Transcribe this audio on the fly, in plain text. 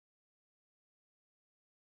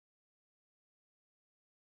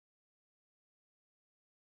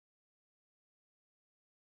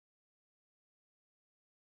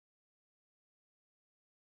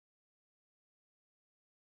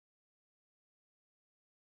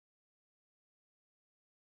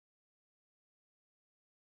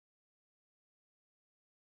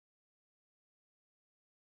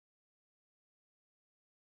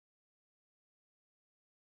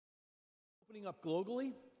Opening up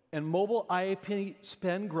globally and mobile IAP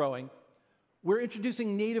spend growing, we're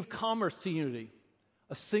introducing native commerce to Unity,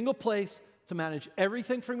 a single place to manage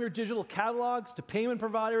everything from your digital catalogs to payment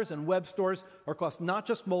providers and web stores across not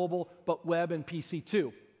just mobile, but web and PC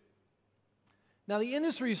too. Now, the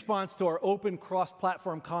industry response to our open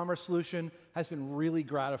cross-platform commerce solution has been really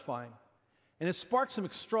gratifying, and it sparked some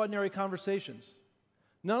extraordinary conversations.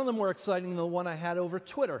 None of them more exciting than the one I had over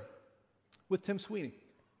Twitter with Tim Sweeney.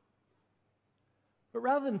 But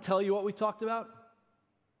rather than tell you what we talked about,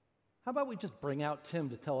 how about we just bring out Tim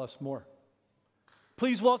to tell us more?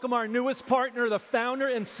 Please welcome our newest partner, the founder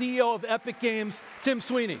and CEO of Epic Games, Tim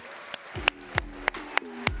Sweeney.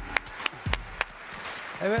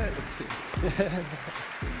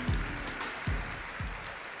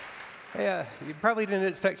 Hey, you probably didn't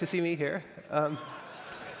expect to see me here.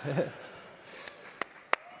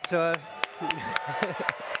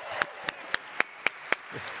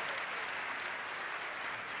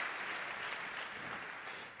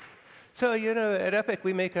 So, you know, at Epic,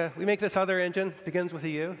 we make this other engine, begins with a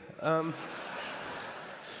U.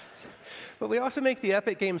 But we also make the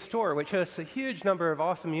Epic Games Store, which hosts a huge number of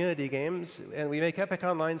awesome Unity games, and we make Epic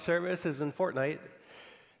Online services and Fortnite.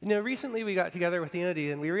 You know, recently we got together with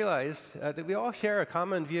Unity, and we realized that we all share a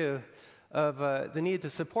common view of the need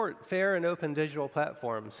to support fair and open digital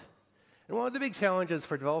platforms. And one of the big challenges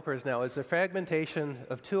for developers now is the fragmentation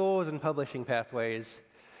of tools and publishing pathways.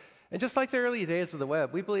 And just like the early days of the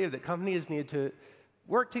web, we believe that companies need to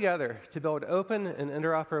work together to build open and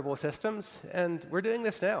interoperable systems, and we're doing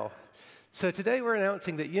this now. So today we're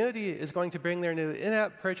announcing that Unity is going to bring their new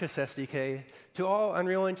in-app purchase SDK to all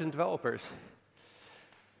Unreal Engine developers.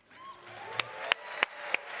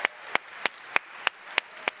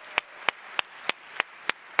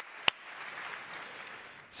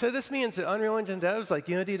 So this means that Unreal Engine devs, like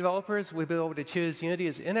Unity developers, will be able to choose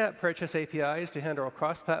Unity's in-app purchase APIs to handle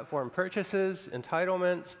cross-platform purchases,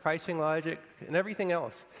 entitlements, pricing logic, and everything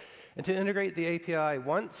else, and to integrate the API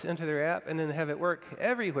once into their app and then have it work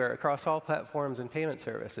everywhere across all platforms and payment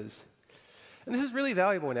services. And this is really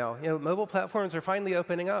valuable now. You know, mobile platforms are finally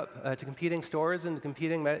opening up to competing stores and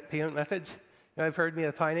competing payment methods. You know, I've heard me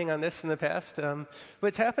opining on this in the past, but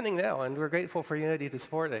it's happening now, and we're grateful for Unity to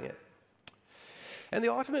supporting it. And the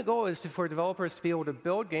ultimate goal is for developers to be able to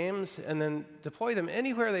build games and then deploy them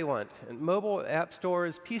anywhere they want, in mobile app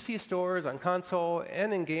stores, PC stores, on console,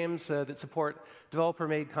 and in games that support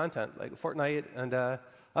developer-made content, like Fortnite and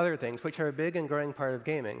other things, which are a big and growing part of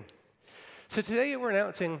gaming. So today we're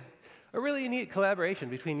announcing a really neat collaboration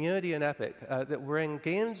between Unity and Epic that bring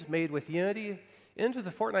games made with Unity into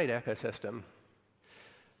the Fortnite ecosystem.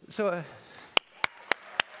 So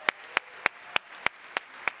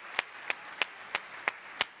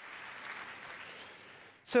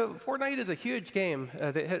Fortnite is a huge game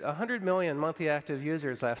that hit 100 million monthly active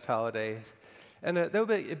users last holiday. And though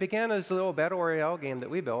it began as a little battle royale game that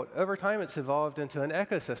we built, over time it's evolved into an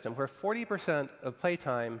ecosystem where 40% of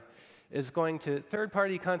playtime is going to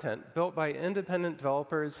third-party content built by independent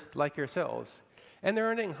developers like yourselves. And they're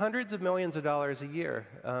earning hundreds of millions of dollars a year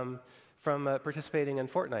from participating in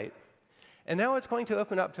Fortnite. And now it's going to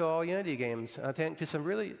open up to all Unity games, thanks to some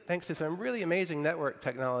really amazing network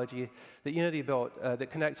technology that Unity built that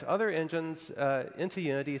connects other engines into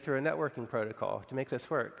Unity through a networking protocol to make this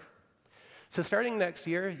work. So starting next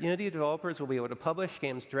year, Unity developers will be able to publish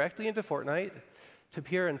games directly into Fortnite, to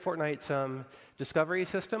appear in Fortnite's discovery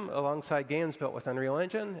system alongside games built with Unreal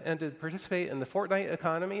Engine, and to participate in the Fortnite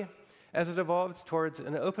economy as it evolves towards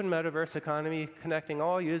an open metaverse economy connecting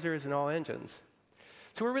all users and all engines.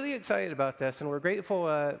 So we're really excited about this, and we're grateful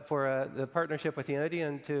for the partnership with Unity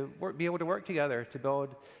and to be able to work together to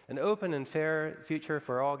build an open and fair future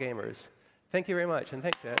for all gamers. Thank you very much, and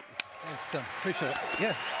thanks, Ed. Thanks, Tim. Appreciate it.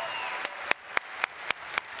 Yeah.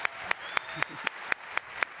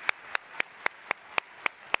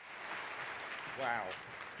 Wow.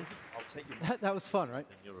 I'll take you. That was fun, right?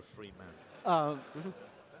 And you're a free man.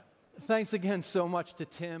 Thanks again so much to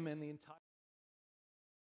Tim and the entire